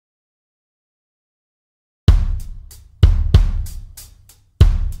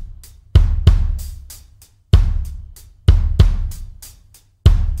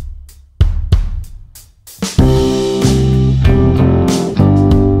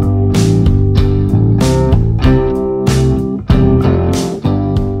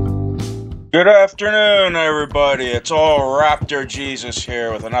Good afternoon, everybody. It's all Raptor Jesus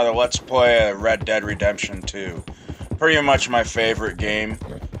here with another Let's Play of Red Dead Redemption 2. Pretty much my favorite game.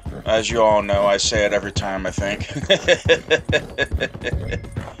 As you all know, I say it every time, I think.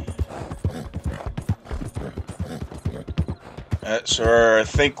 So I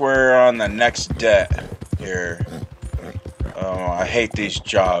think we're on the next debt here. Oh, I hate these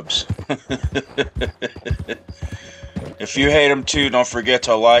jobs. If you hate them too, don't forget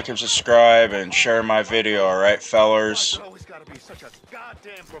to like and subscribe and share my video, alright, fellers? It's always gotta be such a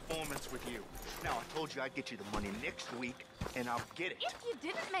goddamn performance with you. Now, I told you I'd get you the money next week, and I'll get it. If you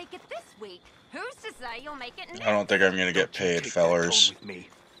didn't make it this week, who's to say you'll make it next? I don't think I'm gonna get paid, fellers. With me.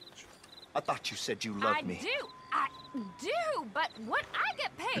 I thought you said you loved me. I do, but what I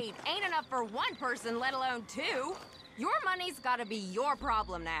get paid ain't enough for one person, let alone two. Your money's gotta be your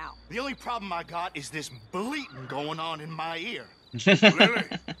problem now. The only problem I got is this bleating going on in my ear. Lily,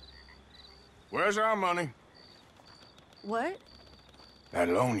 where's our money? What? That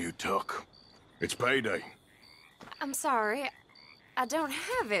loan you took. It's payday. I'm sorry. I don't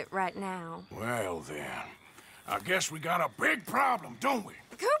have it right now. Well then, I guess we got a big problem, don't we?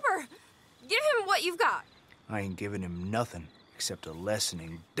 Cooper, give him what you've got. I ain't giving him nothing except a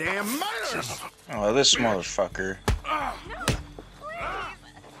lessening damn manners. Oh, this motherfucker. No,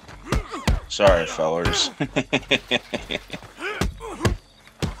 please. Sorry, fellers.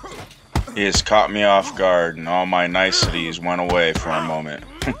 He has caught me off guard, and all my niceties went away for a moment.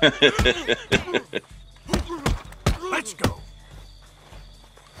 Let's go.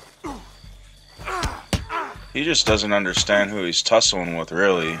 He just doesn't understand who he's tussling with,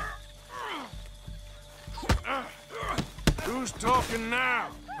 really. Who's talking now,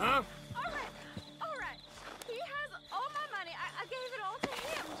 huh? All right. He has all my money. I gave it all to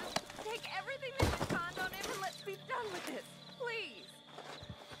him. Just take everything that you find on him and let's be done with this. Please.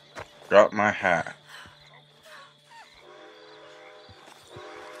 Drop my hat.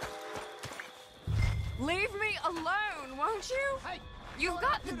 Leave me alone, won't you? You've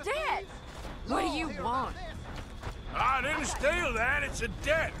got the debt. What do you want? I didn't steal that. It's a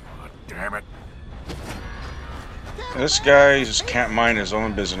debt. Oh, damn it. This guy just can't mind his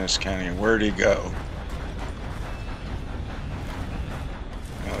own business, can he? Where'd he go?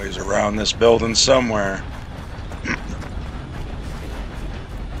 Oh, he's around this building somewhere.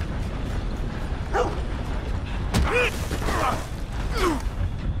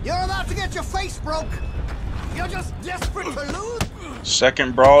 You're about to get your face broke. You're just desperate to lose.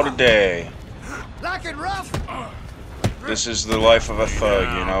 Second brawl today. Like it rough. This is the life of a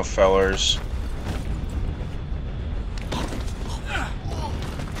thug, you know, fellers.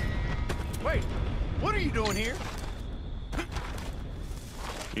 Wait, what are you doing here?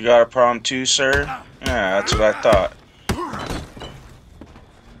 You got a problem too, sir? Yeah, that's what I thought.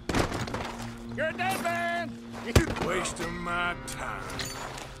 You're a dead man. Wasting my time.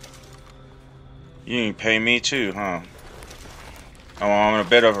 You can pay me too, huh? Oh, I'm on a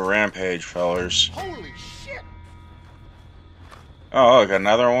bit of a rampage, fellers. Holy shit. Oh, look,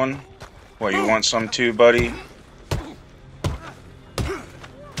 another one? What, you want some too, buddy?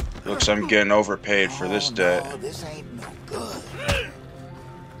 Looks I'm getting overpaid for this debt. No, this ain't no good.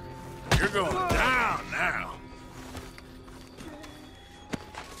 You're going down now.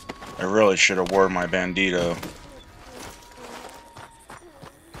 I really should have worn my bandito.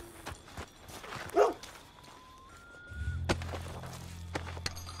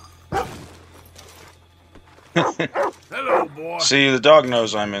 Hello, boy. See, the dog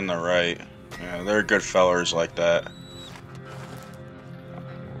knows I'm in the right. Yeah, they're good fellers like that.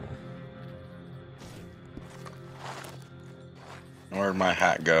 Where'd my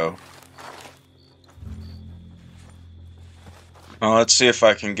hat go? Well, let's see if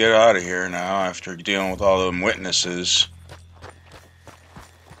I can get out of here now after dealing with all them witnesses.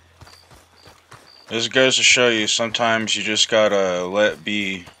 This goes to show you, sometimes you just gotta let it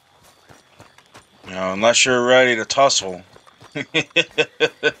be. You know, unless you're ready to tussle.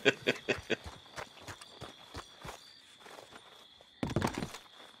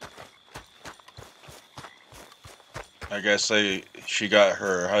 I guess she got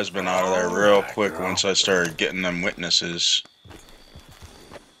her husband out of there real quick once I started getting them witnesses.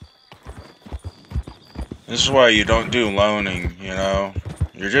 This is why you don't do loaning, you know?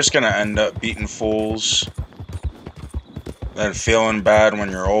 You're just gonna end up beating fools. Then feeling bad when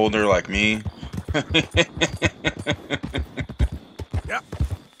you're older like me. Yep.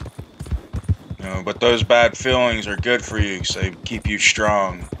 You know, but those bad feelings are good for you because they keep you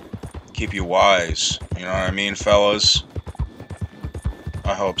strong, keep you wise. You know what I mean, fellas?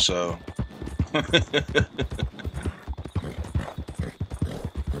 I hope so.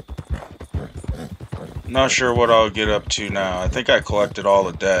 Not sure what I'll get up to now. I think I collected all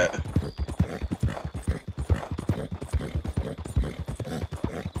the debt.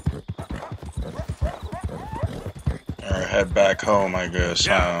 Or head back home, I guess,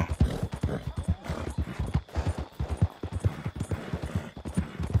 huh?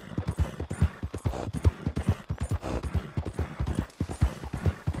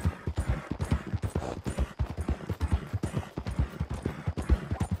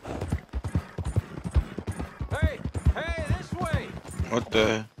 What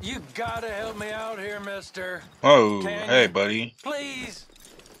the? You gotta help me out here, mister. Oh, Can hey, you? buddy. Please.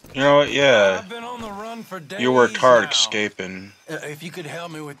 You know what? Yeah. I've been on the run for days. You worked hard now. escaping. If you could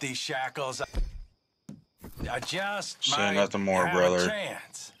help me with these shackles, I just Say might nothing more, have brother. a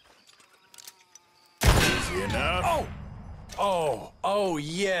chance. Easy enough. Oh,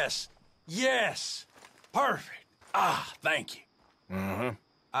 yes. Yes. Perfect. Ah, thank you. Uh-huh.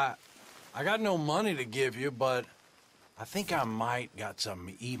 I got no money to give you, but I think I might got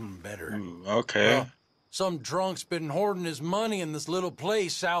something even better. Ooh, okay. Some drunk's been hoarding his money in this little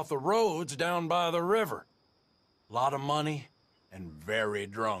place south of Rhodes down by the river. Lot of money and very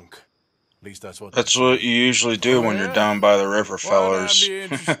drunk. At least that's what... That's what you usually do when you're down by the river, fellers. Well, I'd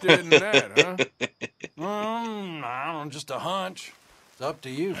be interested in that, huh? I don't know, just a hunch. It's up to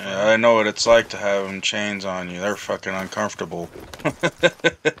you, friend. Yeah, I know what it's like to have them chains on you. They're fucking uncomfortable.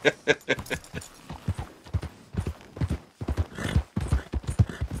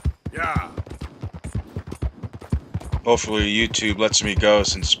 Yeah. Hopefully YouTube lets me go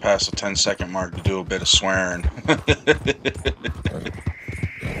since it's past the 10-second mark to do a bit of swearing.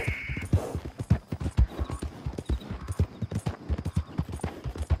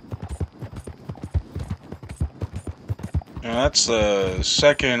 Now, that's the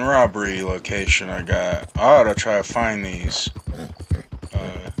second robbery location I got. I ought to try to find these.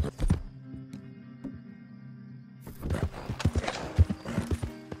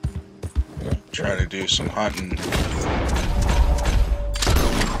 Try to do some hunting.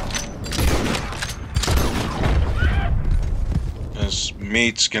 This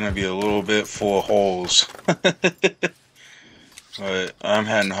meat's gonna be a little bit full of holes. But I'm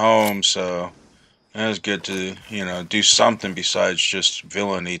heading home, so it was good to, you know, do something besides just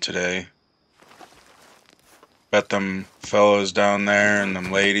villainy today. Bet them fellows down there and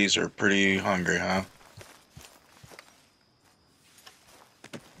them ladies are pretty hungry, huh?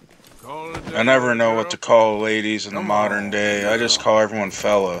 I never know what to call ladies in the modern day. I just call everyone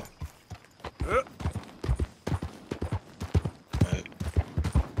fella. But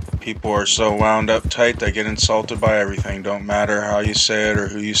people are so wound up tight they get insulted by everything. Don't matter how you say it or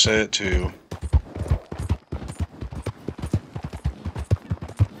who you say it to.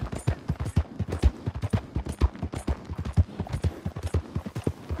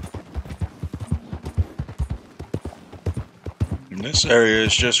 This area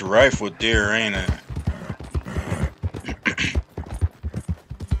is just rife with deer, ain't it?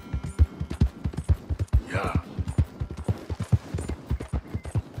 Yeah.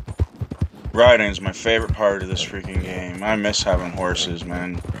 Riding's my favorite part of this freaking game. I miss having horses,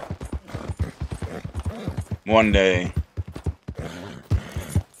 man. One day.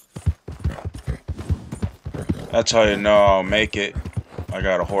 That's how you know I'll make it. I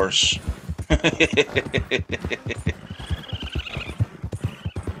got a horse.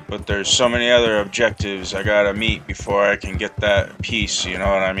 But there's so many other objectives I gotta meet before I can get that piece, you know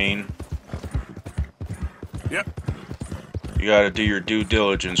what I mean? Yep. You gotta do your due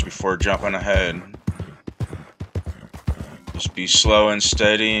diligence before jumping ahead. Just be slow and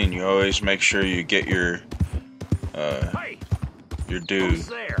steady, and you always make sure you get your due. Who's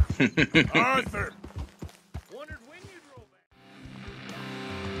there? Arthur.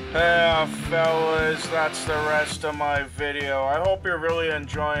 Hey fellas, that's the rest of my video. I hope you're really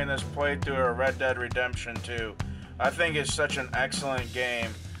enjoying this playthrough of Red Dead Redemption 2. I think it's such an excellent game,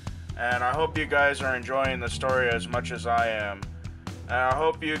 and I hope you guys are enjoying the story as much as I am. And I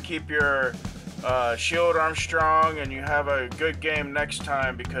hope you keep your shield arm strong and you have a good game next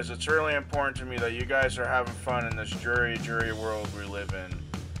time, because it's really important to me that you guys are having fun in this dreary world we live in.